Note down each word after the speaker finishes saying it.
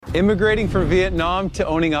Immigrating from Vietnam to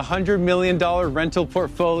owning a $100 million rental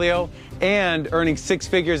portfolio and earning 6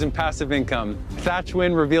 figures in passive income, Thach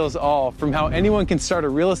Nguyen reveals all, from how anyone can start a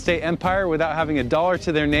real estate empire without having a dollar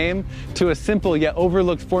to their name, to a simple yet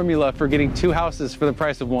overlooked formula for getting 2 houses for the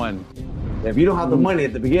price of 1. If you don't have the money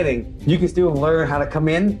at the beginning, you can still learn how to come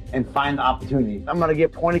in and find the opportunity. I'm gonna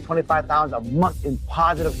get $20,000-$25,000 a month in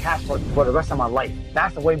positive cash flow for the rest of my life.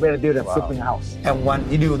 That's the way better to do than flipping a house. And when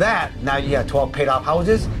you do that, now you have 12 paid off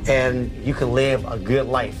houses and you can live a good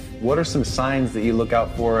life. What are some signs that you look out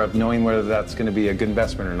for of knowing whether that's going to be a good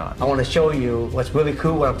investment or not? I want to show you what's really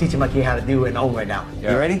cool, what I'm teaching my kid how to do and own right now.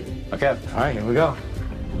 Yeah. You ready? Okay. All right, here we go.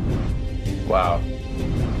 Wow.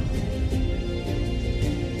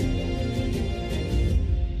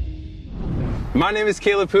 My name is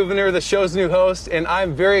Caleb Puvener, the show's new host, and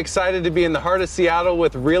I'm very excited to be in the heart of Seattle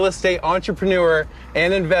with real estate entrepreneur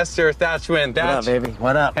and investor Thach Nguyen. What up, baby?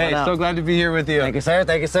 What up? Hey, what up? So glad to be here with you. Thank you, sir.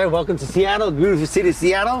 Thank you, sir. Welcome to Seattle, beautiful city of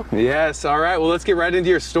Seattle. Yes, all right. Well, let's get right into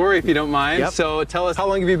your story if you don't mind. Yep. So tell us, how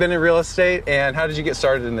long have you been in real estate and how did you get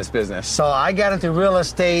started in this business? So I got into real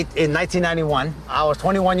estate in 1991. I was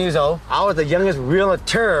 21 years old. I was the youngest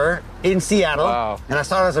realtor in Seattle. Wow. And I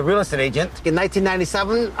started as a real estate agent. In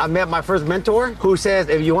 1997, I met my first mentor who says,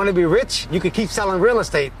 if you want to be rich, you can keep selling real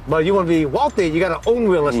estate, but if you want to be wealthy, you got to own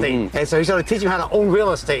real estate. And so he started teaching me how to own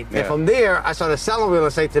real estate. Yeah. And from there, I started selling real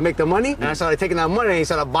estate to make the money. And I started taking that money and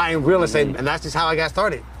started buying real estate. And that's just how I got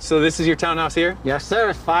started. So this is your townhouse here? Yes,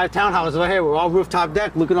 sir. 5 townhouses right here. We're all rooftop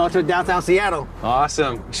deck looking out to downtown Seattle.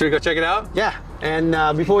 Awesome. Should we go check it out? Yeah.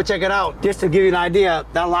 And before we check it out, just to give you an idea,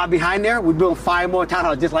 that lot behind there, we built 5 more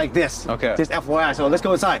townhouses just like this. Okay. Just FYI. So let's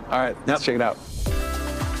go inside. All right, let's check it out.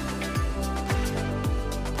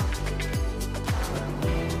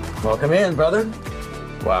 Welcome in, brother.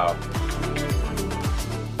 Wow.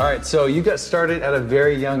 All right, so you got started at a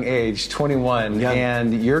very young age, 21, Yeah.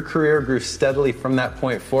 and your career grew steadily from that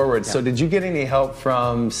point forward. So did you get any help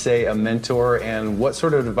from, say, a mentor, and what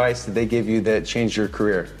sort of advice did they give you that changed your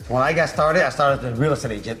career? When I got started, I started as a real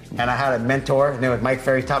estate agent, and I had a mentor. His name was Mike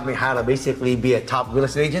Ferry. He taught me how to basically be a top real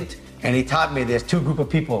estate agent, and he taught me there's 2 groups of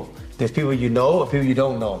people. There's people you know and people you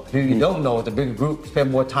don't know. The people you don't know is a bigger group.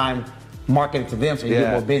 Spend more time marketing to them so you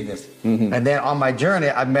get more business. And then on my journey,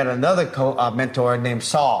 I met another mentor named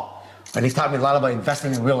Saul, and he taught me a lot about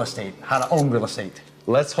investing in real estate, how to own real estate.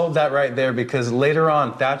 Let's hold that right there, because later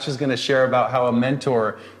on, Thach is going to share about how a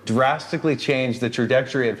mentor drastically changed the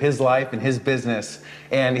trajectory of his life and his business,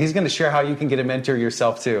 and he's going to share how you can get a mentor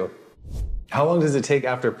yourself too. How long does it take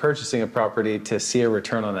after purchasing a property to see a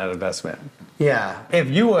return on that investment? Yeah, if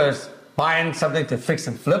you was buying something to fix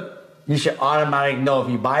and flip, you should automatically know if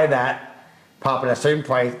you buy that property at a certain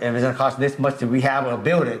price and it's gonna cost this much to rehab or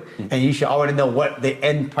build it, and you should already know what the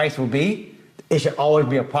end price will be. It should always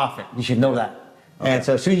be a profit. You should know that. Okay. And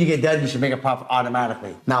so as soon as you get done, you should make a profit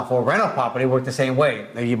automatically. Now for a rental property, it works the same way.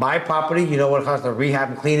 If you buy property, you know what it costs to rehab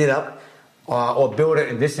and clean it up, or build it.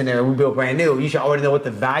 In this scenario, we build brand new. You should already know what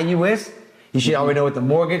the value is. You should already know what the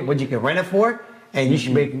mortgage, what you can rent it for, and you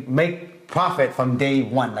should make profit from day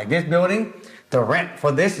one. Like this building, the rent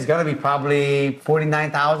for this is gonna be probably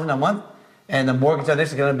 $49,000 a month. And the mortgage on this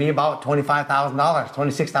is going to be about $25,000,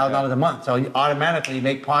 $26,000 a month. So you automatically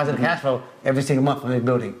make positive cash flow every single month from this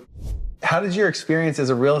building. How did your experience as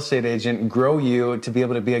a real estate agent grow you to be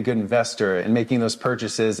able to be a good investor in making those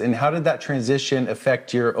purchases? And how did that transition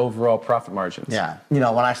affect your overall profit margins? Yeah. You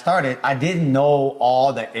know, when I started, I didn't know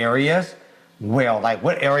all the areas well, like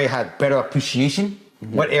what area had better appreciation,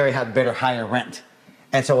 what area had better higher rent.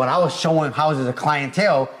 And so when I was showing houses to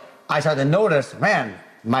clientele, I started to notice, man,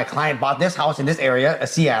 my client bought this house in this area,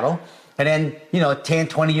 Seattle, and then, 10,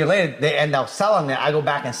 20 years later, they end up selling it. I go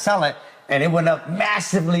back and sell it, and it went up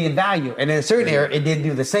massively in value. And in a certain area, it didn't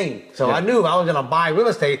do the same. So I knew if I was going to buy real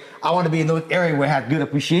estate, I want to be in those areas where it has good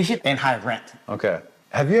appreciation and high rent. Okay.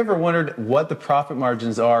 Have you ever wondered what the profit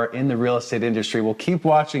margins are in the real estate industry? Well, keep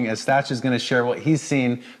watching as Thach is going to share what he's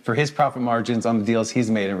seen for his profit margins on the deals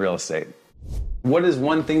he's made in real estate. What is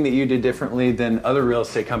one thing that you did differently than other real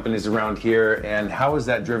estate companies around here, and how has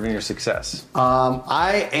that driven your success?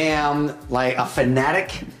 I am like a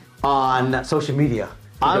fanatic on social media.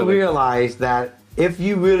 I realized that if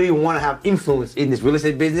you really want to have influence in this real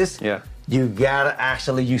estate business, you gotta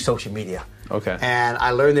actually use social media. Okay. And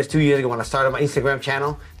I learned this 2 years ago when I started my Instagram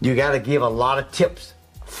channel. You gotta give a lot of tips,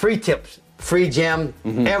 free gem,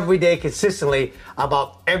 every day consistently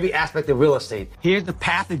about every aspect of real estate. Here's the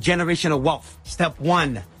path to generational wealth. Step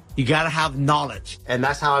 1, you gotta have knowledge. And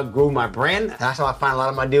that's how I grew my brand. That's how I find a lot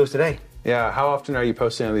of my deals today. Yeah, how often are you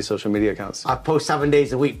posting on these social media accounts? I post 7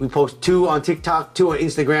 days a week. We post 2 on TikTok, 2 on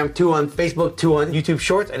Instagram, 2 on Facebook, 2 on YouTube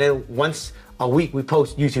Shorts, and then once a week we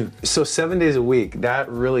post YouTube. So 7 days a week, that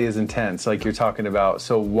really is intense, like you're talking about.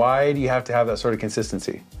 So why do you have to have that sort of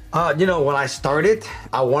consistency? When I started,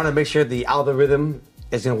 I want to make sure the algorithm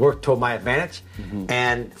is going to work toward my advantage.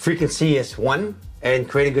 And frequency is one, and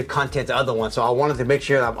creating good content the other one. So I wanted to make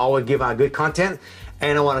sure that I'm always giving out good content,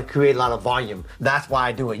 and I want to create a lot of volume. That's why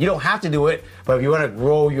I do it. You don't have to do it, but if you want to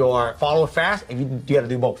grow your follower fast, you got to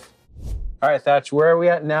do both. All right, Thatch, where are we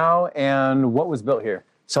at now, and what was built here?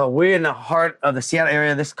 So we're in the heart of the Seattle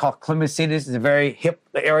area. This is called Clemens City. This is a very hip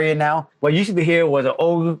area now. What used to be here was an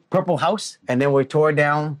old purple house, and then we tore it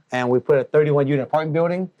down and we put a 31-unit apartment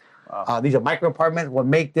building. Wow. These are micro apartments. What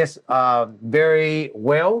make this very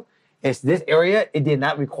well is this area, it did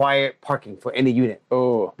not require parking for any unit.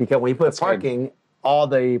 Oh, because when you put parking, good. All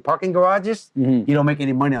the parking garages, you don't make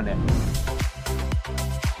any money on it.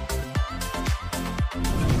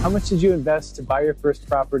 How much did you invest to buy your first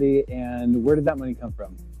property, and where did that money come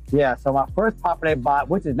from? Yeah, so my first property I bought,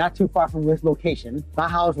 which is not too far from this location, my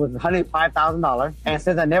house was $105,000. And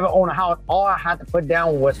since I never owned a house, all I had to put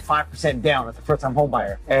down was 5% down as a first-time home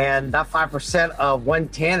buyer. And that 5% of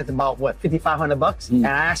 110 is about, $5,500? And I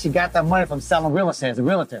actually got that money from selling real estate as a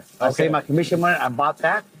realtor. I saved my commission money, I bought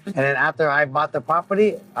that. And then after I bought the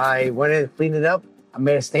property, I went in and cleaned it up. I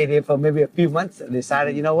made it stay there for maybe a few months and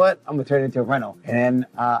decided, you know what, I'm gonna turn it into a rental. And then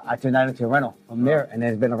I turned that into a rental from there, and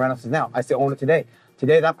then it's been a rental since now. I still own it today.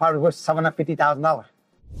 Today, that property is worth $750,000.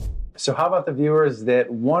 So how about the viewers that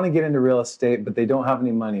want to get into real estate, but they don't have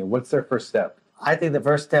any money? What's their first step? I think the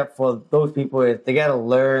first step for those people is they gotta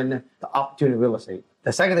learn the opportunity of real estate.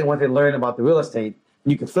 The second thing, once they learn about the real estate,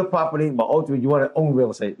 you can flip property, but ultimately you want to own real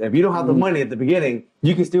estate. If you don't have the money at the beginning,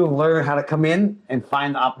 you can still learn how to come in and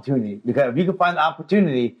find the opportunity. Because if you can find the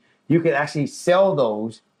opportunity, you can actually sell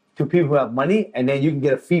those to people who have money, and then you can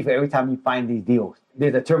get a fee for every time you find these deals.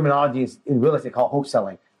 There's a terminology in real estate called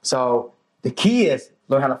wholesaling. So the key is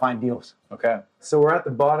learn how to find deals. Okay. So we're at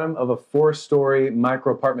the bottom of a 4-story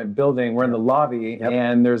micro apartment building. We're in the lobby,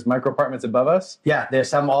 and there's micro apartments above us? Yeah, there's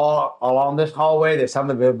some all along this hallway. There's some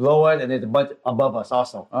below us, and there's a bunch above us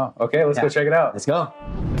also. Oh, okay. Let's go check it out. Let's go.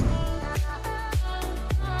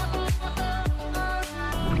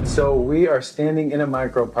 So we are standing in a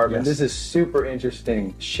micro apartment. Yes. This is super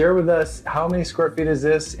interesting. Share with us, how many square feet is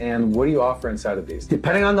this, and what do you offer inside of these?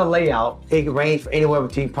 Depending on the layout, it can range anywhere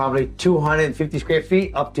between probably 250 square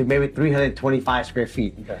feet up to maybe 325 square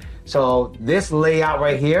feet. Okay. So this layout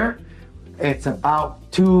right here, it's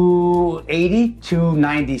about 280,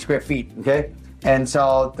 290 square feet, okay? And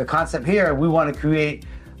so the concept here, we want to create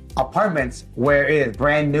apartments where it is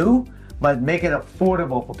brand new, but make it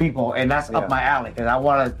affordable for people, and that's up my alley, because I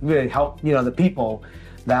want to really help, the people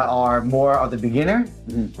that are more of the beginner,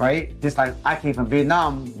 right? Just like I came from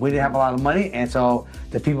Vietnam, we didn't have a lot of money, and so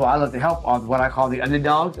the people I love to help are what I call the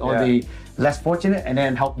underdogs, or the less fortunate, and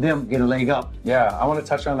then help them get a leg up. Yeah, I want to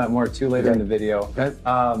touch on that more too later in the video. Okay.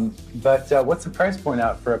 But what's the price point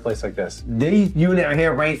out for a place like this? These units right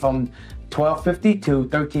here range from $1,250 to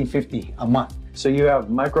 $1,350 a month. So you have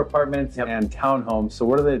micro apartments and townhomes. So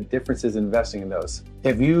what are the differences in investing in those?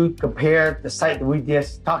 If you compare the site that we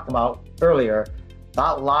just talked about earlier,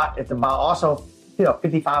 that lot is about also,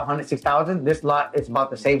 $5,500, $6,000. This lot is about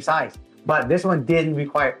the same size, but this one didn't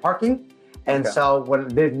require parking. And so when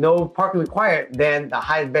there's no parking required, then the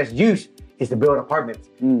highest best use is to build apartments.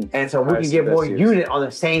 And so we can get more unit on the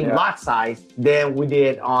same lot size than we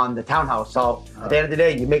did on the townhouse. So at the end of the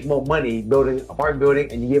day, you make more money building an apartment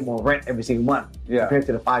building, and you get more rent every single month compared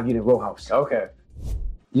to the 5-unit row house. Okay.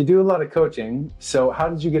 You do a lot of coaching. So how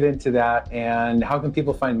did you get into that, and how can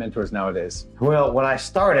people find mentors nowadays? Well, when I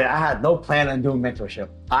started, I had no plan on doing mentorship.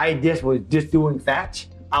 I was just doing Thatch,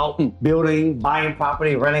 out building, buying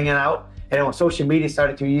property, renting it out. And then when social media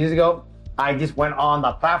started 2 years ago, I just went on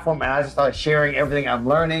the platform and I just started sharing everything I'm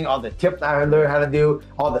learning, all the tips I learned how to do,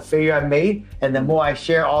 all the failure I made. And the more I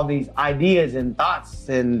share all these ideas and thoughts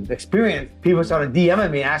and experience, people started DMing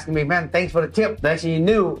me, asking me, man, thanks for the tip. Next thing you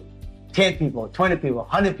knew, 10 people, 20 people,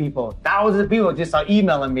 100 people, thousands of people just started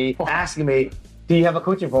emailing me, asking me, do you have a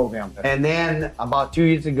coaching program? And then about 2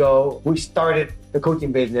 years ago, we started the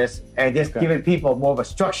coaching business and just giving people more of a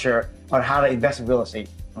structure on how to invest in real estate.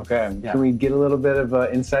 Okay. Can we get a little bit of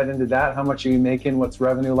insight into that? How much are you making? What's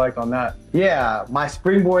revenue like on that? Yeah, my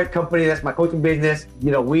Springboard company, that's my coaching business.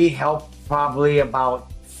 We help probably about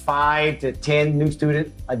 5 to 10 new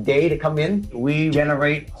students a day to come in. We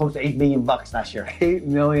generate close to $8 million last year. 8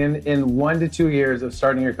 million in 1 to 2 years of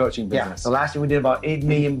starting your coaching business. Yeah, so last year we did about $8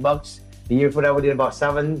 million. The year before that we did about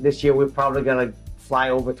 7. This year we're probably gonna fly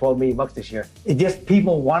over 12 million bucks this year. It just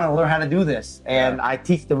people want to learn how to do this. And I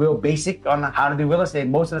teach the real basic on how to do real estate.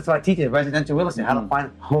 Most of the stuff I teach is residential real estate, how to find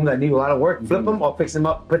homes that need a lot of work, flip them or fix them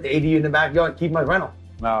up, put the ADU in the backyard, keep my rental.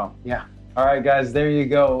 Wow. Yeah. All right, guys, there you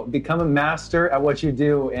go. Become a master at what you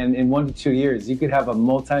do, and in 1 to 2 years, you could have a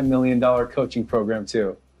multi-million-dollar coaching program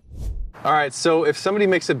too. All right, so if somebody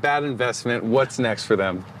makes a bad investment, what's next for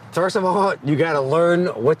them? First of all, you got to learn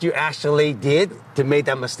what you actually did to make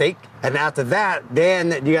that mistake. And after that,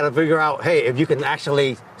 then you got to figure out, hey, if you can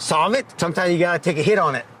actually solve it, sometimes you got to take a hit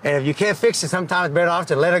on it. And if you can't fix it, sometimes it's better off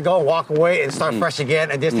to let it go, walk away, and start fresh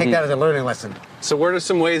again, and just take that as a learning lesson. So what are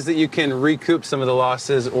some ways that you can recoup some of the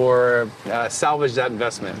losses or salvage that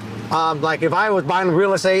investment? Like if I was buying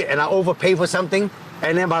real estate and I overpaid for something,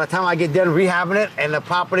 and then by the time I get done rehabbing it and the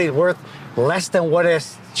property is worth less than what it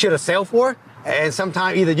should have sold for, and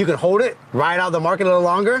sometimes either you can hold it, ride out the market a little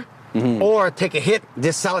longer, or take a hit,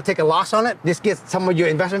 just sell it, take a loss on it, just get some of your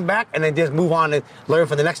investment back, and then just move on and learn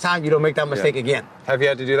for the next time you don't make that mistake again. Have you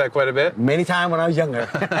had to do that quite a bit? Many times when I was younger.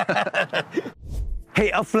 Hey,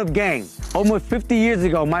 Upflip gang, almost 50 years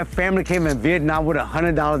ago, my family came in Vietnam with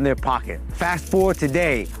 $100 in their pocket. Fast forward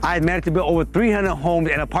today, I managed to build over 300 homes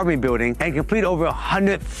and apartment buildings and complete over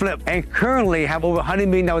 100 flips, and currently have over $100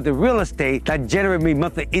 million in real estate that generate me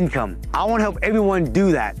monthly income. I want to help everyone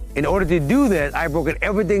do that. In order to do this, I've broken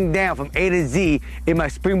everything down from A to Z in my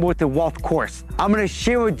Springboard to Wealth course. I'm going to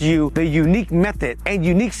share with you the unique method and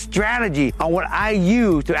unique strategy on what I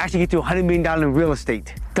use to actually get to $100 million in real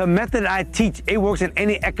estate. The method I teach, it works in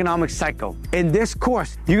any economic cycle. In this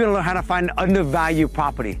course, you're gonna learn how to find an undervalued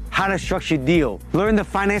property, how to structure a deal, learn the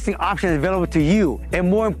financing options available to you, and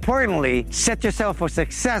more importantly, set yourself for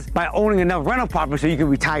success by owning enough rental property so you can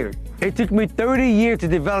retire. It took me 30 years to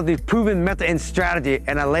develop this proven method and strategy,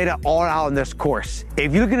 and I laid it all out in this course.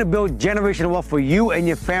 If you're looking to build generational wealth for you and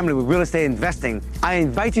your family with real estate investing, I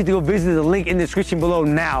invite you to go visit the link in the description below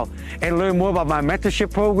now and learn more about my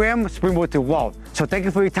mentorship program, Springboard to Wealth. So thank you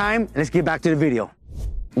for your time, and let's get back to the video.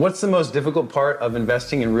 What's the most difficult part of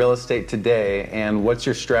investing in real estate today, and what's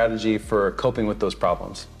your strategy for coping with those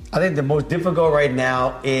problems? I think the most difficult right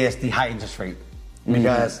now is the high interest rate,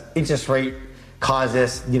 because interest rate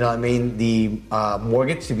causes, the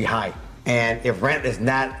mortgage to be high. And if rent is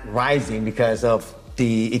not rising because of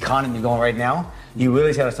the economy going right now, you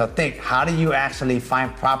really got to start think, how do you actually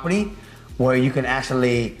find property where you can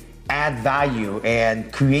actually add value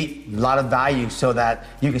and create a lot of value so that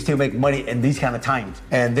you can still make money in these kind of times.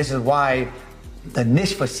 And this is why the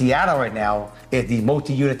niche for Seattle right now is the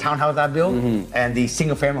multi-unit townhouse I built and the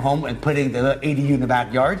single-family home and putting the ADU in the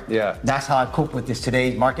backyard. Yeah. That's how I cope with this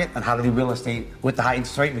today's market and how to do real estate with the high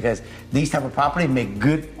interest rate, because these type of property make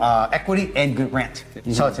good equity and good rent.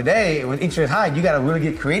 So today, when interest is high, you got to really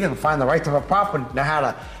get creative and find the right type of property, know how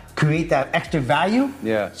to create that extra value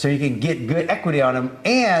so you can get good equity on them,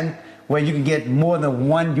 and where you can get more than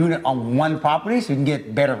one unit on one property so you can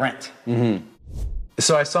get better rent.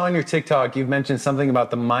 So I saw on your TikTok, you've mentioned something about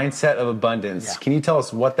the mindset of abundance. Yeah. Can you tell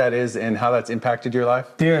us what that is and how that's impacted your life?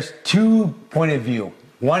 There's 2 points of view.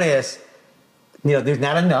 One is, there's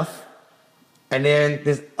not enough. And then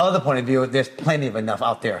this other point of view, there's plenty of enough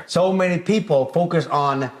out there. So many people focus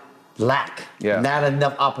on lack, not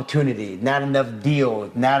enough opportunity, not enough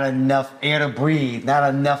deals, not enough air to breathe, not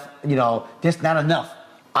enough, just not enough.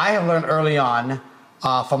 I have learned early on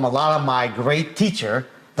from a lot of my great teacher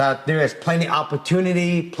that there is plenty of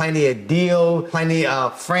opportunity, plenty of deal, plenty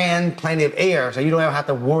of friend, plenty of air, so you don't ever have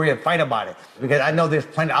to worry and fight about it. Because I know there's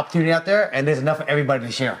plenty of opportunity out there, and there's enough for everybody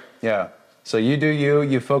to share. Yeah. So you do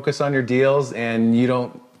you focus on your deals, and you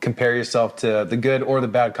don't compare yourself to the good or the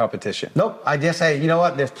bad competition. Nope. I just say, you know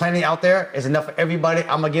what? There's plenty out there. It's enough for everybody.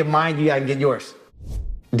 I'm gonna get mine. You gotta get yours.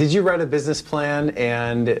 Did you write a business plan,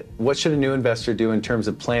 and what should a new investor do in terms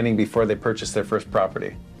of planning before they purchase their first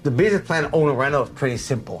property? The business plan to own a rental is pretty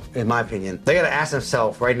simple, in my opinion. They gotta ask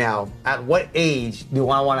themselves right now, at what age do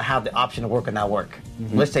I wanna have the option to work or not work?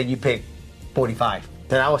 Let's say you pick 45.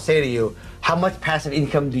 Then I would say to you, how much passive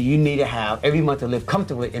income do you need to have every month to live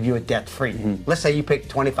comfortably if you're debt free? Let's say you pick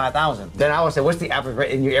 25,000. Then I would say, what's the average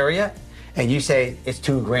rate in your area? And you say it's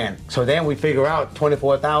 $2,000. So then we figure out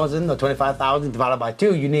 24,000 or 25,000 divided by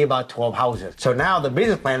 2, you need about 12 houses. So now the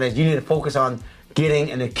business plan is you need to focus on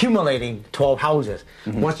getting and accumulating 12 houses.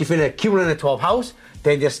 Once you finish accumulating the 12 houses,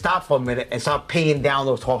 then just stop for a minute and start paying down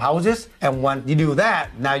those 12 houses. And when you do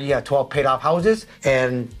that, now you have 12 paid off houses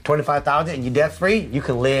and 25,000 and you're debt free, you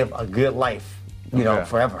can live a good life,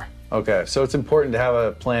 forever. Okay, so it's important to have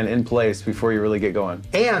a plan in place before you really get going.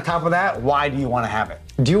 And on top of that, why do you want to have it?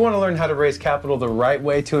 Do you want to learn how to raise capital the right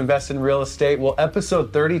way to invest in real estate? Well,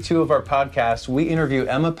 episode 32 of our podcast, we interview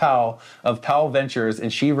Emma Powell of Powell Ventures,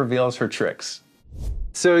 and she reveals her tricks.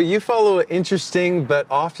 So you follow an interesting but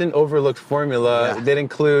often overlooked formula that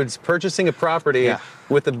includes purchasing a property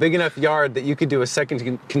with a big enough yard that you could do a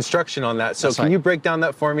second construction on that. So can you break down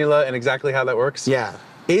that formula and exactly how that works? Yeah.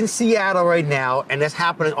 In Seattle right now, and that's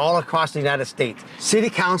happening all across the United States,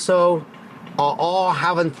 City Council are all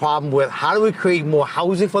having a problem with how do we create more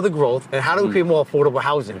housing for the growth and how do we create more affordable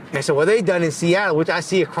housing. And so what they've done in Seattle, which I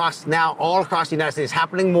see across now, all across the United States,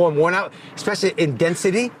 happening more and more now, especially in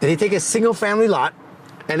density, that they take a single family lot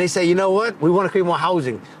and they say, you know what, we want to create more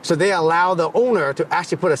housing. So they allow the owner to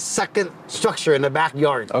actually put a second structure in the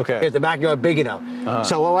backyard. Okay. If the backyard big enough.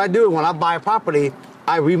 So what I do when I buy a property,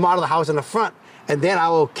 I remodel the house in the front, and then I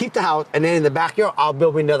will keep the house, and then in the backyard, I'll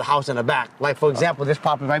build me another house in the back. Like, for example, this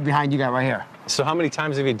property right behind you got right here. So how many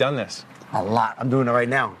times have you done this? A lot. I'm doing it right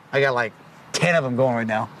now. I got like 10 of them going right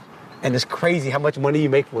now. And it's crazy how much money you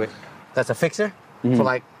make for it. That's a fixer for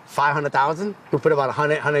like 500,000. We put about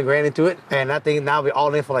 100 grand into it. And that thing now be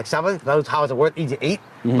all in for like 7. Those houses are worth easy 8.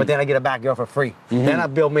 But then I get a backyard for free. Then I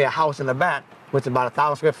build me a house in the back, which is about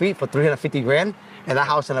 1,000 square feet for 350 grand. And that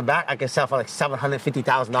house in the back, I can sell for like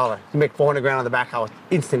 $750,000. You make 400 grand on the back house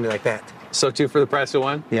instantly like that. So 2 for the price of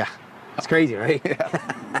 1? Yeah. It's crazy, right?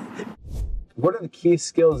 What are the key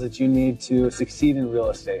skills that you need to succeed in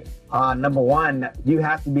real estate? Number one, you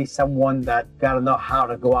have to be someone that got to know how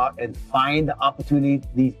to go out and find the opportunity,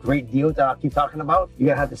 these great deals that I keep talking about. You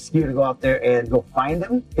got to have the skill to go out there and go find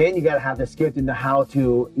them. Then you got to have the skill to know how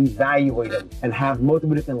to evaluate them and have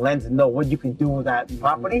multiple different lenses and know what you can do with that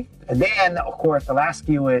property. And then, of course, the last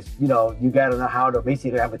skill is, you got to know how to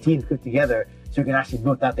basically have a team put together so you can actually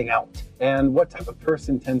build that thing out. And what type of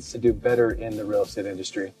person tends to do better in the real estate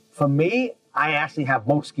industry? For me, I actually have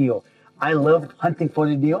both skills. I love hunting for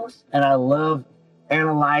the deals, and I love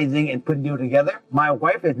analyzing and putting deals together. My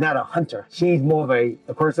wife is not a hunter. She's more of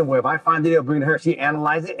a person where if I find the deal, bring it to her, she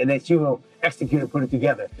analyze it, and then she will execute and put it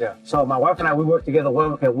together. Yeah. So my wife and I, we work together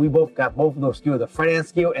well because we both got both of those skills, the front end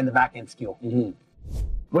skill and the back end skill.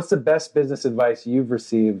 What's the best business advice you've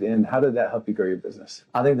received, and how did that help you grow your business?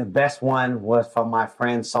 I think the best one was from my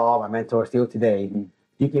friend Saul, my mentor still today.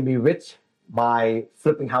 You can be rich by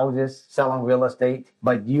flipping houses, selling real estate,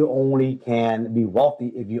 but you only can be wealthy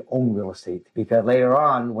if you own real estate. Because later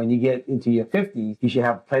on, when you get into your 50s, you should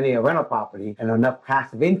have plenty of rental property and enough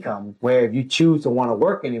passive income where if you choose to want to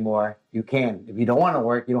work anymore, you can. If you don't want to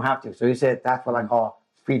work, you don't have to. So he said that's what I call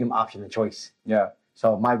freedom, option, and choice. Yeah.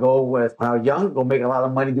 So my goal was, when I was young, go make a lot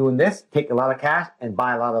of money doing this, take a lot of cash, and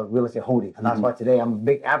buy a lot of real estate holding. And that's why today I'm a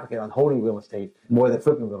big advocate on holding real estate more than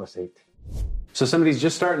flipping real estate. So somebody's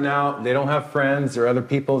just starting out, they don't have friends or other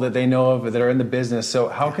people that they know of that are in the business. So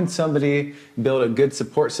how can somebody build a good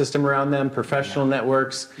support system around them, professional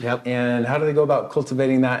networks, and how do they go about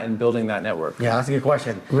cultivating that and building that network? Yeah, that's a good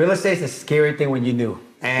question. Real estate is a scary thing when you're new.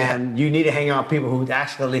 And you need to hang around people who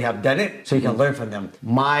actually have done it so you can learn from them.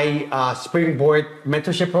 My Springboard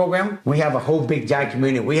mentorship program, we have a whole big giant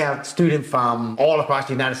community. We have students from all across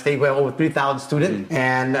the United States. We have over 3,000 students.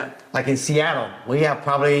 And like in Seattle, we have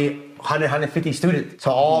probably 100, 150 students.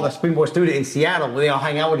 So all the Springboard students in Seattle, they all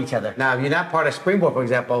hang out with each other. Now, if you're not part of Springboard, for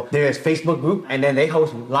example, there's Facebook group, and then they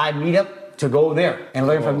host live meetup to go there and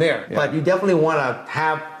learn from there. Yeah. But you definitely want to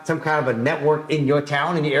have some kind of a network in your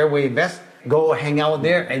town, in your area where you invest. Go hang out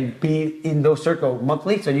there and be in those circles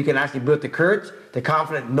monthly so you can actually build the courage, the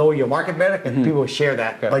confidence, know your market better, and people share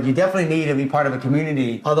that. Okay. But you definitely need to be part of a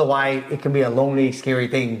community. Otherwise, it can be a lonely, scary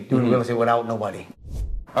thing doing real estate without nobody.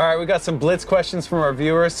 All right, we got some blitz questions from our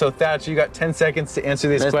viewers. So Thatch, you got 10 seconds to answer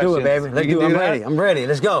these questions. Let's do it, baby. Let's do it. I'm ready. I'm ready.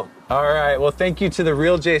 Let's go. All right. Well, thank you to the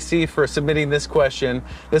Real JC for submitting this question.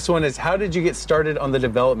 This one is, how did you get started on the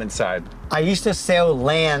development side? I used to sell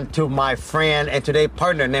land to my friend and today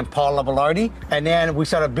partner named Paul Lavallardi. And then we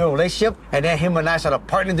started building a relationship. And then him and I started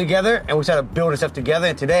partnering together and we started building stuff together.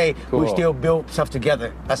 And today we still build stuff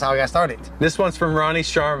together. That's how I got started. This one's from Ronnie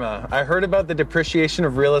Sharma. I heard about the depreciation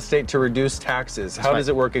of real estate to reduce taxes. How does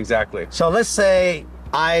it work exactly? So let's say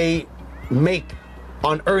I make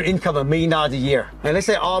on earned income $1 million a year. And let's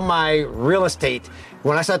say all my real estate,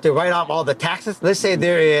 when I start to write off all the taxes, let's say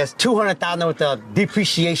there is $200,000 with the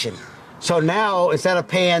depreciation. So now instead of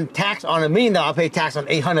paying tax on $1 million, I'll pay tax on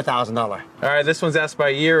 $800,000. All right, this one's asked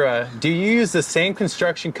by Yira. Do you use the same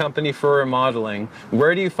construction company for remodeling?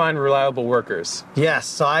 Where do you find reliable workers? Yes,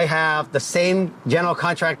 so I have the same general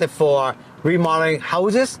contractor for remodeling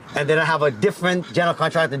houses, and then I have a different general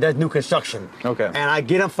contractor that does new construction. Okay. And I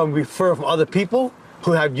get them from referral from other people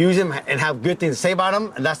who have used them and have good things to say about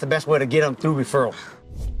them, and that's the best way to get them through referral.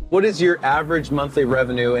 What is your average monthly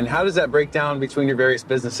revenue, and how does that break down between your various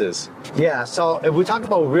businesses? Yeah, so if we talk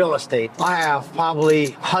about real estate, I have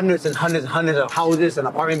probably hundreds and hundreds and hundreds of houses and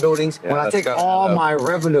apartment buildings. Yeah, When I take all my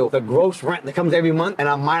revenue, the gross rent that comes every month, and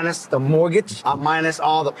I minus the mortgage, I minus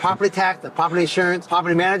all the property tax, the property insurance,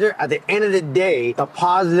 property manager, at the end of the day, the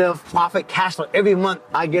positive profit cash flow every month,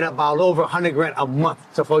 I get about over 100 grand a month.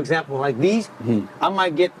 So for example, like these, I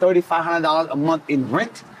might get $3,500 a month in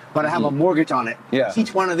rent, but I have a mortgage on it. Yeah.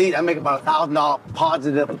 Each one of these, I make about $1,000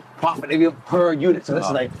 positive profit every per unit. So this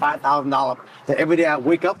is like $5,000. That every day I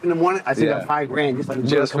wake up in the morning, I see that 5 grand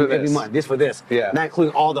just for every month, just for this. Yeah. Not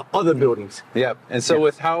including all the other buildings. Yep. And so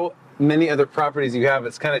with how many other properties you have,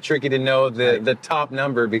 it's kind of tricky to know the top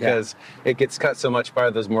number because it gets cut so much by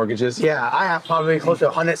those mortgages. Yeah, I have probably close to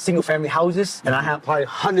 100 single family houses, and I have probably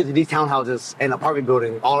hundreds of these townhouses and apartment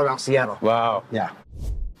buildings all around Seattle. Wow. Yeah.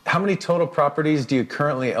 How many total properties do you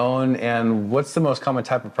currently own, and what's the most common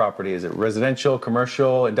type of property? Is it residential,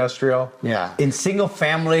 commercial, industrial? Yeah. In single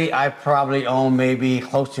family, I probably own maybe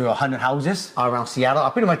close to 100 houses around Seattle. I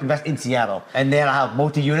pretty much invest in Seattle. And then I have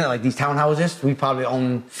multi-unit, like these townhouses. We probably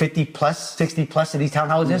own 50 plus, 60 plus of these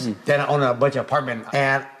townhouses. Then I own a bunch of apartments.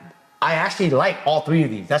 And I actually like all three of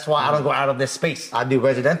these. That's why I don't go out of this space. I do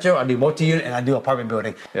residential, I do multi-unit, and I do apartment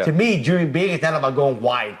building. Yeah. To me, dreaming big is not about going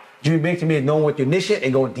wide. Dreaming big to me is knowing what your niche is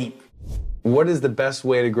and going deep. What is the best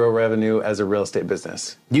way to grow revenue as a real estate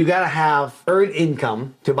business? You gotta have earned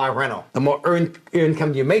income to buy rental. The more earned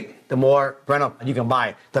income you make, the more rental you can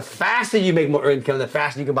buy. The faster you make more earned income, the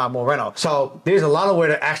faster you can buy more rental. So there's a lot of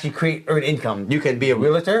ways to actually create earned income. You can be a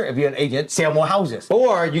realtor, if you're an agent, sell more houses.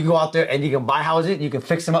 Or you can go out there and you can buy houses, you can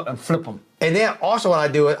fix them up and flip them. And then also what I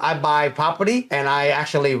do is I buy property and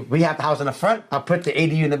we have the house in the front, I put the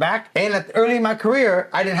ADU in the back. And early in my career,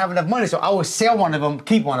 I didn't have enough money, so I would sell one of them,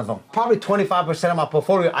 keep one of them. Probably 25% of my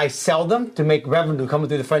portfolio, I sell them to make revenue coming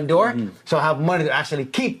through the front door. So I have money to actually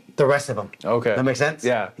keep the rest of them. Okay. That makes sense?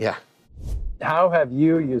 Yeah. Yeah. How have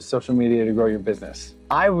you used social media to grow your business?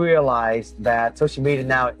 I realized that social media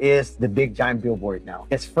now is the big giant billboard now.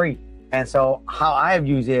 It's free. And so how I have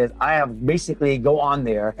used it is I have basically go on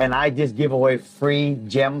there and I just give away free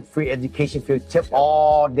gem, free education, free tip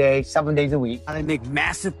all day, 7 days a week. And I make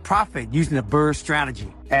massive profit using the BRRRR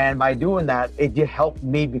strategy. And by doing that, it just helped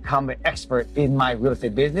me become an expert in my real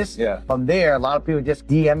estate business. Yeah. From there, a lot of people just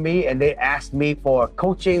DM me and they ask me for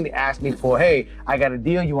coaching. They ask me for, hey, I got a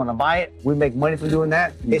deal. You want to buy it? We make money from doing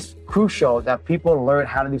that. It's crucial that people learn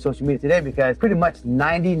how to do social media today because pretty much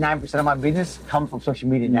 99% of my business comes from social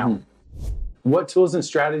media now. What tools and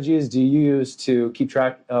strategies do you use to keep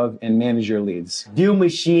track of and manage your leads? Deal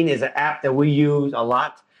Machine is an app that we use a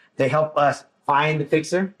lot. They help us find the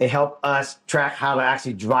fixer. They help us track how to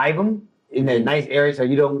actually drive them in a nice area so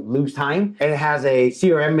you don't lose time. And it has a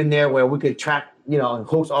CRM in there where we could track, and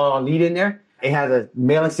host all our lead in there. It has a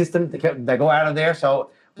mailing system that go out of there.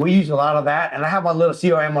 So we use a lot of that. And I have a little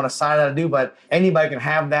CRM on the side that I do, but anybody can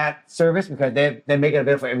have that service because they make it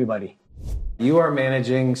available for everybody. You are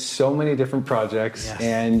managing so many different projects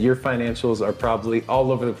and your financials are probably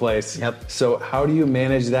all over the place. Yep. So how do you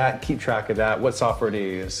manage that, keep track of that? What software do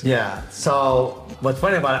you use? Yeah, so what's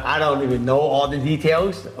funny about it, I don't even know all the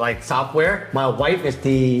details, like software. My wife is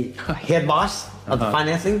the head boss of the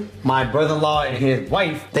financing. My brother-in-law and his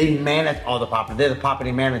wife, they manage all the property. They're the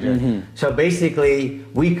property manager. So basically,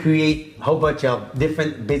 we create a whole bunch of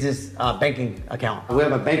different business banking accounts. We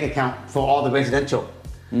have a bank account for all the residential.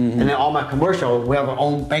 And then all my commercial, we have our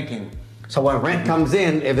own banking. So when rent comes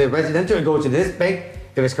in, if it's residential, it goes to this bank.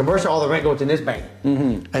 If it's commercial, all the rent goes to this bank.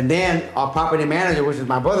 And then our property manager, which is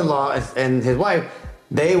my brother-in-law and his wife,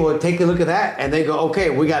 they will take a look at that and they go, okay,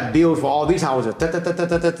 we got bills for all these houses. We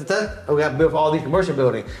got bills for all these commercial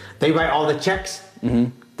buildings. They write all the checks.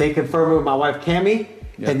 They confirm with my wife, Cammie.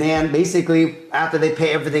 And then basically, after they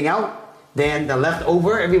pay everything out, then the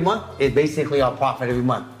leftover every month is basically our profit every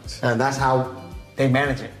month. And that's how they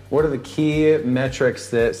manage it. What are the key metrics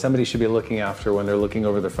that somebody should be looking after when they're looking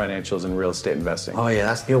over their financials in real estate investing? Oh yeah,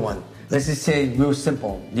 that's a good one. Let's just say real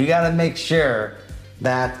simple. You gotta make sure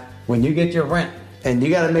that when you get your rent, and you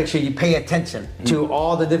gotta make sure you pay attention to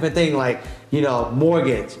all the different things like,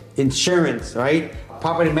 mortgage, insurance, right?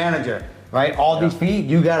 Property manager, right? All these fees,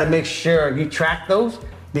 you gotta make sure you track those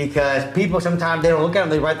because people sometimes they don't look at them,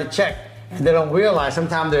 they write the check and they don't realize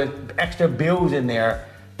sometimes there's extra bills in there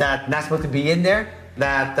that not supposed to be in there,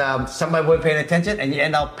 that somebody wasn't paying attention, and you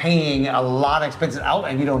end up paying a lot of expenses out,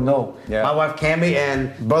 and you don't know. Yeah. My wife, Cammie,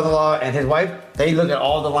 and brother-in-law and his wife, they look at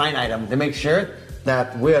all the line items. They make sure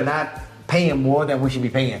that we are not paying more than we should be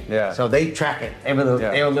paying. Yeah. So they track it, every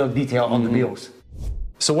little detail on the bills.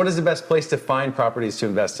 So what is the best place to find properties to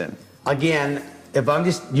invest in? Again, If I'm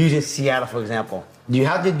just using Seattle, for example, you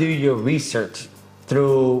have to do your research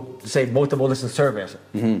through, say, multiple listing service.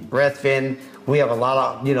 Redfin, we have a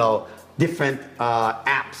lot of, different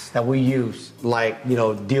apps that we use, like,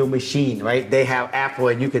 Deal Machine, right? They have apps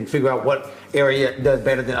where you can figure out what area does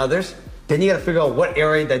better than others. Then you got to figure out what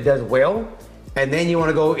area that does well. And then you want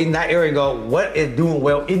to go in that area and go, what is doing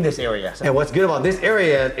well in this area? And what's good about this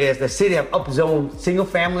area is the city have upzoned single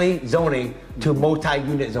family zoning to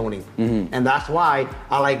multi-unit zoning. And that's why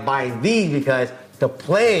I like buying these, because the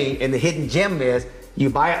play and the hidden gem is you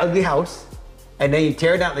buy an ugly house and then you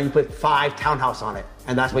tear it down and you put 5 townhouses on it.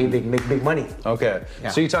 And that's where you make big money. Okay. Yeah.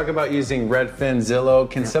 So you talk about using Redfin, Zillow.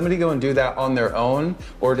 Can somebody go and do that on their own?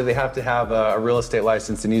 Or do they have to have a real estate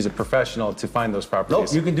license and use a professional to find those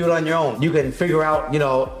properties? Nope, you can do it on your own. You can figure out,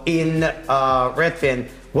 in Redfin,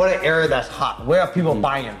 what an area that's hot. Where are people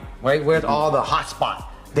buying, right? Where's all the hot spots?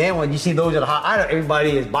 Then when you see those that are hot, I know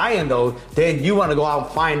everybody is buying those, then you want to go out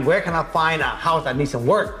and find, where can I find a house that needs some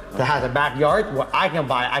work, that has a backyard, where I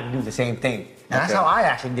can do the same thing. And that's how I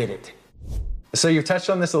actually did it. So you've touched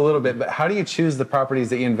on this a little bit, but how do you choose the properties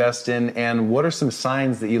that you invest in, and what are some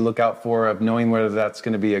signs that you look out for of knowing whether that's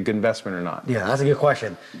going to be a good investment or not? Yeah, that's a good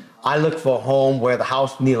question. I look for a home where the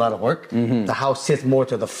house needs a lot of work. The house sits more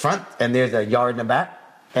to the front and there's a yard in the back.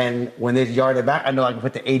 And when there's a yard in the back, I know I can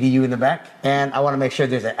put the ADU in the back. And I want to make sure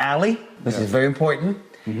there's an alley, which is very important.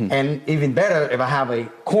 And even better, if I have a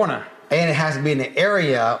corner, and it has to be in an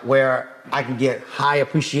area where I can get high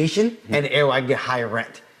appreciation and an area where I can get higher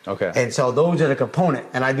rent. Okay. And so those are the components.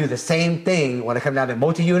 And I do the same thing when it comes down to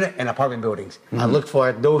multi-unit and apartment buildings. I look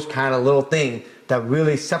for those kind of little things that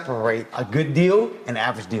really separate a good deal and an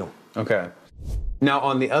average deal. Okay. Now,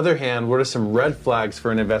 on the other hand, what are some red flags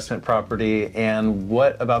for an investment property, and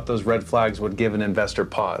what about those red flags would give an investor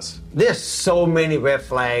pause? There's so many red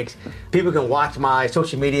flags. People can watch my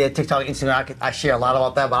social media, TikTok, Instagram. I share a lot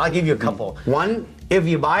about that, but I'll give you a couple. One, if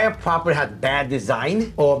you buy a property that has bad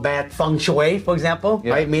design or bad feng shui, for example,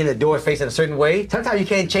 right? Meaning the door is facing a certain way, sometimes you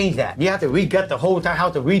can't change that. You have to re-gut the whole entire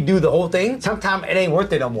house to redo the whole thing. Sometimes it ain't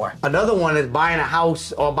worth it no more. Another one is buying a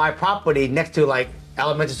house or buy property next to like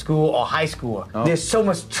elementary school or high school. There's so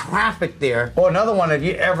much traffic there. Or another one, if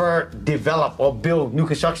you ever develop or build new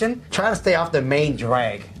construction, try to stay off the main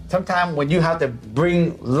drag. Sometimes when you have to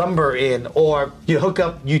bring lumber in or you hook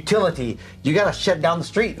up utility, you got to shut down the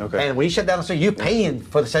street. Okay. And when you shut down the street, you're paying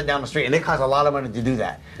for the shut down the street, and it costs a lot of money to do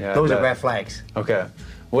that. Yeah, those are red flags. Okay.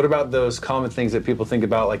 What about those common things that people think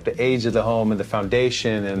about, like the age of the home and the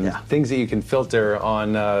foundation and things that you can filter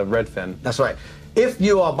on Redfin? That's right. If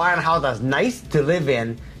you are buying a house that's nice to live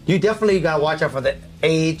in, you definitely got to watch out for the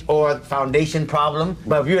age or foundation problem.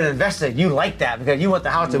 But if you're an investor, you like that because you want the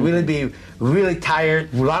house to really be really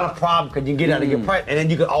tired, a lot of problems because you can get out of your price, and then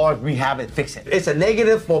you can always rehab it, fix it. It's a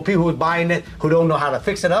negative for people who's buying it who don't know how to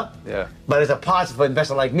fix it up. Yeah. But it's a positive for an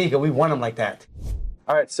investor like me because we want them like that.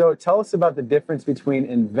 All right, so tell us about the difference between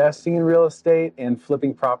investing in real estate and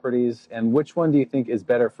flipping properties, and which one do you think is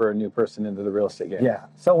better for a new person into the real estate game? Yeah.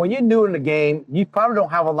 So when you're new in the game, you probably don't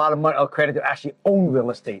have a lot of money or credit to actually own real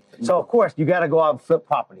estate. So of course, you got to go out and flip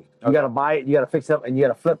property. You got to buy it, you got to fix it up, and you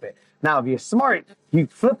got to flip it. Now, if you're smart, you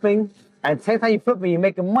flipping, and the same time you flipping, you're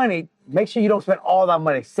making money. Make sure you don't spend all that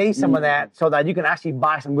money. Save some of that so that you can actually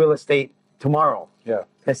buy some real estate tomorrow. Yeah.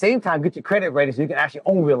 At the same time, get your credit ready so you can actually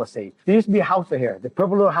own real estate. There used to be a house here, the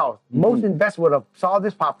purple little house. Most investors would have saw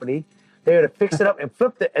this property, they would have fixed it up and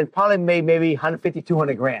flipped it and probably made maybe 150,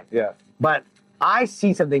 200 grand. Yeah. But I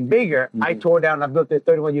see something bigger. I tore down, I built this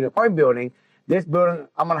 31-unit apartment building. This building,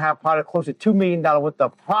 I'm gonna have probably close to $2 million worth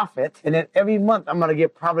of profit. And then every month, I'm gonna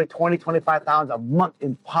get probably $20,000-$25,000 a month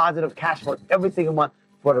in positive cash flow every single month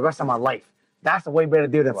for the rest of my life. That's a way better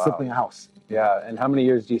deal than flipping a house. Yeah, and how many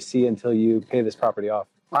years do you see until you pay this property off?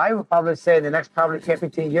 I would probably say in the next probably 10,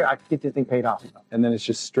 15 years, I could get this thing paid off. And then it's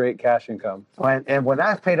just straight cash income. And when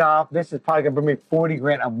that's paid off, this is probably gonna bring me 40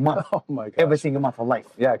 grand a month. Oh my gosh. Every single month for life.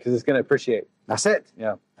 Yeah, because it's going to appreciate. That's it.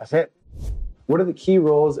 Yeah. That's it. What are the key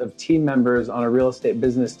roles of team members on a real estate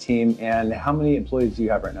business team, and how many employees do you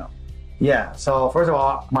have right now? Yeah, so first of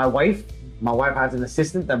all, my wife has an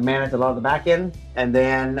assistant that manages a lot of the back end. And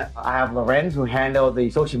then I have Lorenz who handle the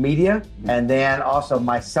social media. And then also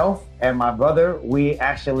myself and my brother, we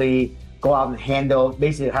actually go out and handle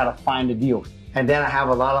basically how to find the deals. And then I have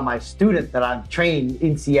a lot of my students that I've trained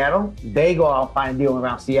in Seattle. They go out and find a deal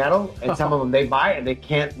around Seattle. And some of them, they buy it and they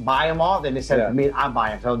can't buy them all. Then they send it to me and I buy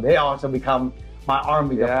them. So they also become my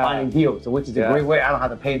army of finding deals, so which is a great way. I don't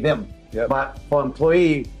have to pay them. But for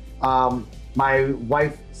employee, my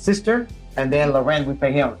wife's sister, and then Loren, we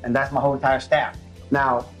pay him, and that's my whole entire staff.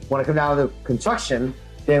 Now, when it comes down to construction,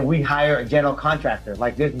 then we hire a general contractor.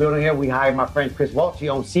 Like this building here, we hired my friend Chris Walsh. He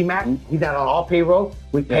owns CMAC. He's not on all payroll.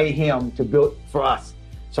 We pay him to build for us.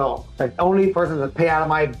 So the only person that pay out of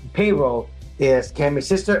my payroll is Cammy's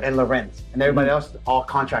sister and Lorenz. And everybody else, all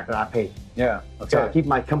contracted, I pay. Yeah. Okay. So I keep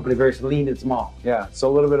my company very lean and small. Yeah. So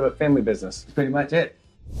a little bit of a family business. That's pretty much it.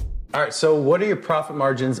 All right. So what are your profit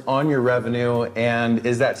margins on your revenue, and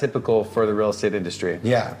is that typical for the real estate industry?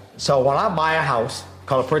 Yeah. So when I buy a house,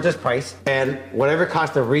 called a purchase price, and whatever it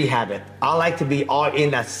costs to rehab it, I like to be all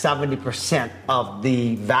in at 70% of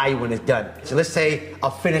the value when it's done. So let's say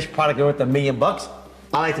a finished product worth $1 million.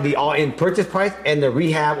 I like to be all in purchase price and the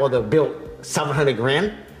rehab or the build 700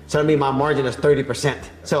 grand. So that means my margin is 30%.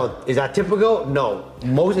 So is that typical? No.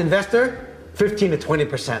 Most investor, 15 to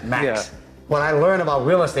 20% max. Yeah. What I learned about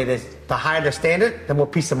real estate is the higher the standard, the more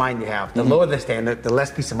peace of mind you have. The lower the standard, the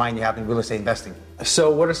less peace of mind you have in real estate investing.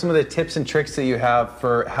 So what are some of the tips and tricks that you have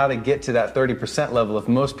for how to get to that 30% level if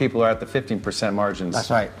most people are at the 15% margins? That's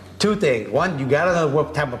right. Two things. One, you gotta know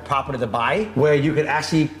what type of property to buy where you can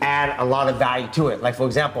actually add a lot of value to it. Like for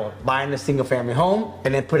example, buying a single family home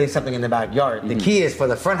and then putting something in the backyard. The key is for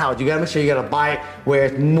the front house, you gotta make sure you gotta buy it where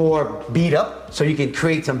it's more beat up so you can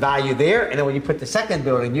create some value there. And then when you put the second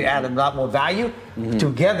building, you add a lot more value.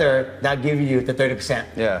 Together, that'll give you the 30%.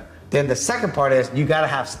 Yeah. Then the second part is you gotta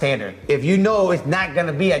have standard. If you know it's not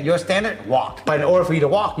gonna be at your standard, walk. But in order for you to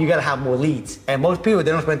walk, you gotta have more leads. And most people,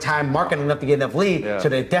 they don't spend time marketing enough to get enough leads, so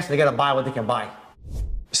they definitely gotta buy what they can buy.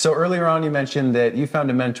 So earlier on, you mentioned that you found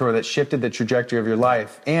a mentor that shifted the trajectory of your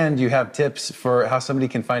life, and you have tips for how somebody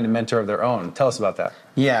can find a mentor of their own. Tell us about that.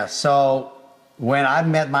 Yeah, so when I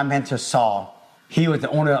met my mentor, Saul, he was the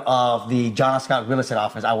owner of the John F. Scott real estate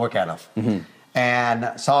office I work out of.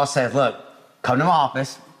 And Saul says, look, come to my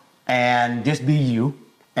office and just be you.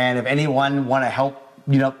 And if anyone want to help,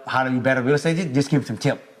 you know, how to be better real estate, just give them some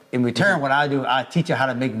tip. In return, what I do, I teach you how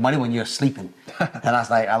to make money when you're sleeping. And I was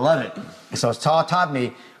like, I love it. And so Saul taught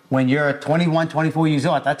me when you're 21, 24 years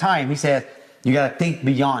old, at that time, he said, you got to think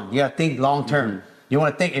beyond. You got to think long term. You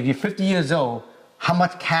want to think, if you're 50 years old, how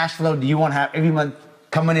much cash flow do you want to have every month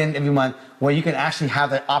coming in every month where you can actually have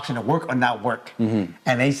the option to work or not work?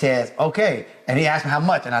 And he says, okay. And he asked me how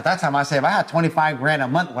much. And at that time I said, if I had 25 grand a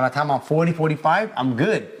month, when I time I'm 40, 45, I'm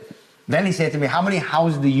good. Then he said to me, how many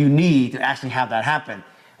houses do you need to actually have that happen?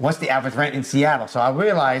 What's the average rent in Seattle? So I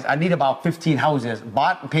realized I need about 15 houses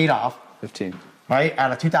bought and paid off. 15. Right?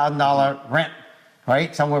 At a $2,000 rent.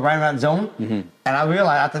 Right? Somewhere right around that zone. And I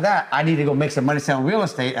realized after that, I need to go make some money selling real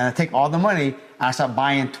estate. And I take all the money and I start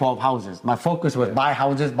buying 12 houses. My focus was buy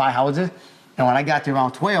houses. And when I got to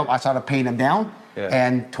around 12, I started paying them down.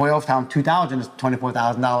 And 12 times 2,000 is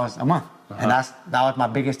 $24,000 a month. And that was my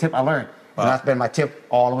biggest tip I learned. And that's been my tip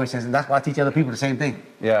all the way since. And that's why I teach other people the same thing.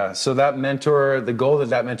 Yeah. So that mentor, the goal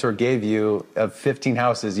that mentor gave you of 15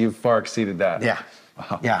 houses, you've far exceeded that. Yeah.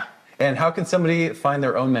 Wow. Yeah. And how can somebody find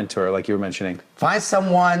their own mentor, like you were mentioning? Find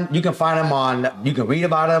someone, you can find them you can read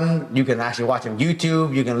about them, you can actually watch them on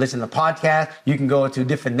YouTube, you can listen to podcasts, you can go to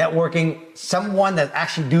different networking. Someone that's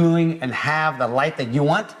actually doing and have the life that you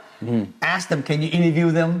want. Ask them, can you interview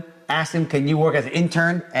them? Ask them, can you work as an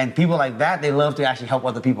intern? And people like that, they love to actually help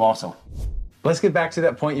other people also. Let's get back to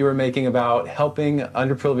that point you were making about helping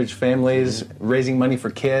underprivileged families, raising money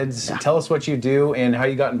for kids. Tell us what you do and how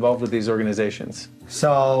you got involved with these organizations.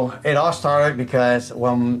 So it all started because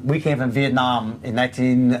when we came from Vietnam in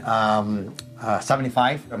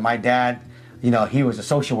 1975, my dad, you know, he was a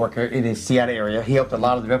social worker in the Seattle area. He helped a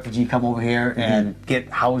lot of the refugees come over here and get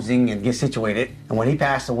housing and get situated. And when he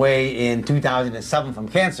passed away in 2007 from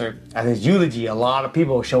cancer, at his eulogy, a lot of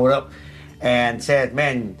people showed up and said,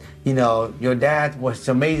 man, you know, your dad was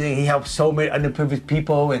amazing. He helped so many underprivileged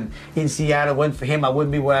people, and in Seattle, wasn't for him, I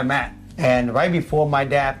wouldn't be where I'm at. And right before my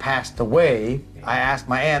dad passed away, I asked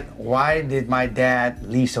my aunt, why did my dad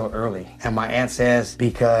leave so early? And my aunt says,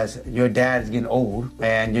 because your dad is getting old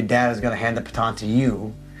and your dad is gonna hand the baton to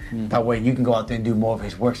you. That way you can go out there and do more of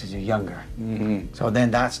his work as you're younger. So then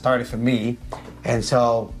that started for me. And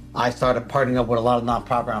so I started partnering up with a lot of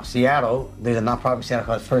nonprofits around Seattle. There's a nonprofit in Seattle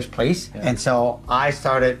called First Place. And so I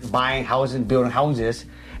started buying houses, building houses,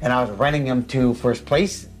 and I was renting them to First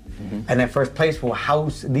Place. And then First Place will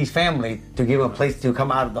house these families to give them a place to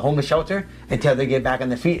come out of the homeless shelter until they get back on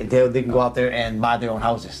their feet, until they can go out there and buy their own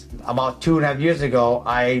houses. About 2.5 years ago,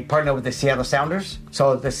 I partnered with the Seattle Sounders.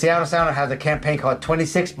 So the Seattle Sounders has a campaign called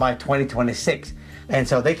 26 by 2026. And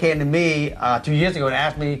so they came to me 2 years ago and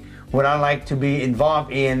asked me, would I like to be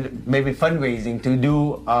involved in maybe fundraising to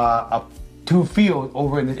do two fields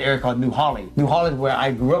over in this area called New Holly. New Holly is where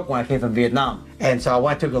I grew up when I came from Vietnam. And so I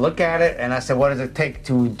went and took a look at it, and I said, what does it take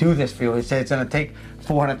to do this for you? He said, it's gonna take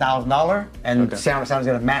 $400,000, and Sound is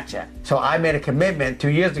gonna match that. So I made a commitment 2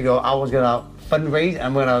 years ago, I was gonna fundraise, and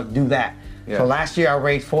I'm gonna do that. Yeah. So last year I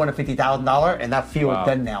raised $450,000, and that field is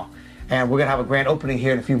done now. And we're gonna have a grand opening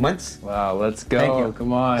here in a few months. Wow, let's go. Thank you.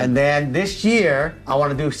 Come on. And then this year, I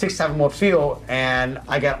want to do 6, 7 more field, and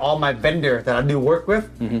I got all my vendors that I do work with,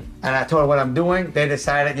 and I told them what I'm doing. They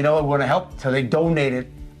decided, you know what, we're gonna help. So they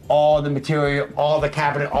donated all the material, all the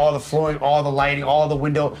cabinet, all the flooring, all the lighting, all the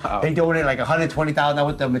window. Wow. They donated like $120,000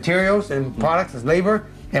 with the materials and products as labor.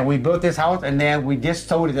 And we built this house, and then we just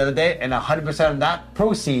sold it the other day, and 100% of that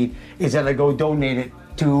proceed is gonna go donated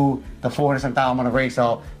to the $400,000 I'm gonna raise.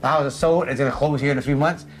 So the house is sold, it's gonna close here in a few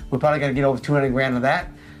months. We're probably gonna get over 200 grand of that.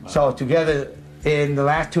 Wow. So together, in the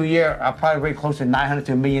last 2 years, I probably raised close to $900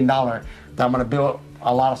 to $1 million that I'm gonna build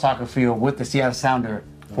a lot of soccer field with the Seattle Sounder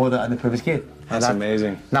for the underprivileged kids. That's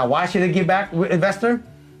amazing. Now, why should I give back, investor?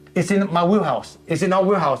 It's in my wheelhouse. It's in our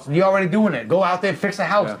wheelhouse. You're already doing it. Go out there, fix a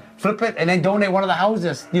house, flip it, and then donate one of the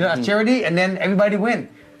houses, you know, as charity, and then everybody win.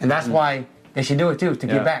 And that's why they should do it too, to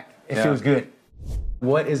give back. It feels good.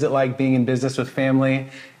 What is it like being in business with family,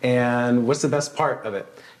 and what's the best part of it?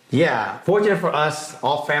 Yeah, fortunate for us,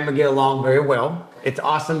 all family get along very well. It's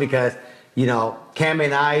awesome because, you know, Cam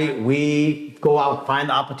and I, we go out and find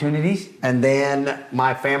the opportunities, and then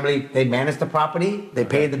my family, they manage the property, they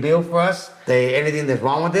pay the bill for us, anything that's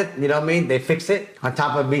wrong with it, you know what I mean, they fix it. On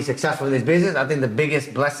top of being successful in this business, I think the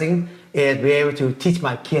biggest blessing is being able to teach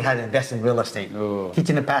my kid how to invest in real estate,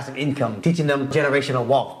 teaching them passive income, teaching them generational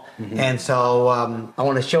wealth. And so I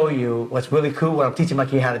want to show you what's really cool, what I'm teaching my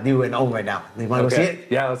kid how to do and own right now. You want to go see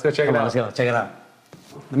it? Yeah, let's go check it out. Let's go, check it out.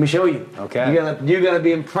 Let me show you. Okay. You're gonna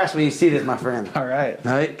be impressed when you see this, my friend. All right.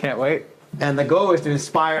 All right. Can't wait. And the goal is to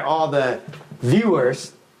inspire all the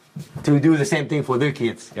viewers to do the same thing for their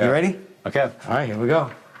kids. Yeah. You ready? Okay. All right, here we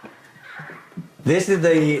go. This is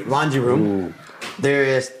the laundry room. There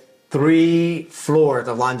is 3 floors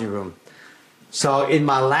of laundry room. So in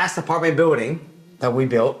my last apartment building that we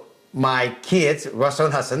built, my kids, Russell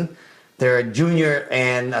and Hudson, they're a junior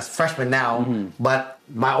and a freshman now, but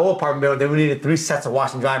my old apartment building, they needed 3 sets of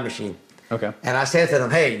wash and dry machine. Okay. And I said to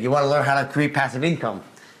them, hey, you want to learn how to create passive income?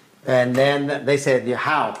 And then they said, yeah,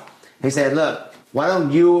 how? He said, look, why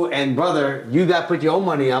don't you and brother, you got to put your own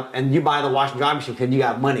money up and you buy the wash and dry machine because you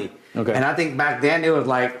got money. Okay. And I think back then it was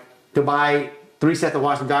like, to buy 3 sets of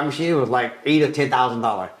wash and dry machine, it was like $8,000 or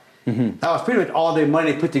 $10,000. That was pretty much all their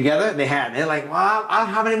money put together they had. They're like, well, I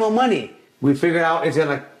don't have any more money. We figured out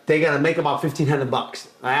they're gonna make about $1,500.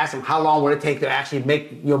 I asked them how long would it take to actually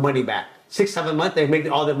make your money back. 6, 7 months, they make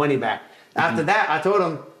all their money back. After that, I told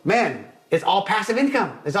them, man, it's all passive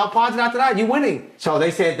income. It's all positive after that. You're winning. So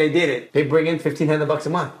they said they did it. They bring in $1,500 a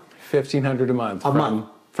month. $1,500 a month. month.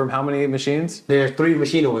 From how many machines? There's 3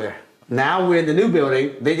 machines over there. Now we're in the new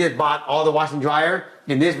building. They just bought all the wash and dryer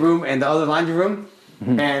in this room and the other laundry room.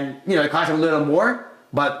 And, you know, it costs them a little more.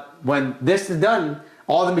 But when this is done,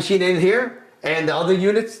 all the machine in here and the other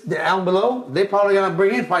units down below, they're probably going to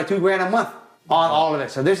bring in probably $2 grand a month on all of it.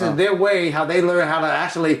 So this is their way, how they learn how to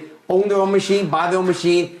actually own their own machine, buy their own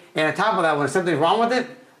machine. And on top of that, when something's wrong with it,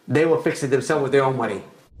 they will fix it themselves with their own money.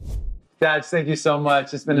 Dad, thank you so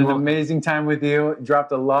much. It's been an amazing time with you.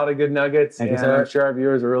 Dropped a lot of good nuggets, and I'm sure our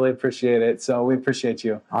viewers will really appreciate it. So we appreciate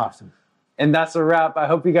you. Awesome. And that's a wrap. I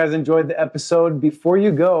hope you guys enjoyed the episode. Before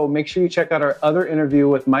you go, make sure you check out our other interview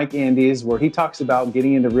with Mike Andes, where he talks about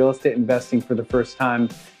getting into real estate investing for the first time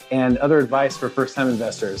and other advice for first-time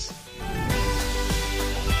investors.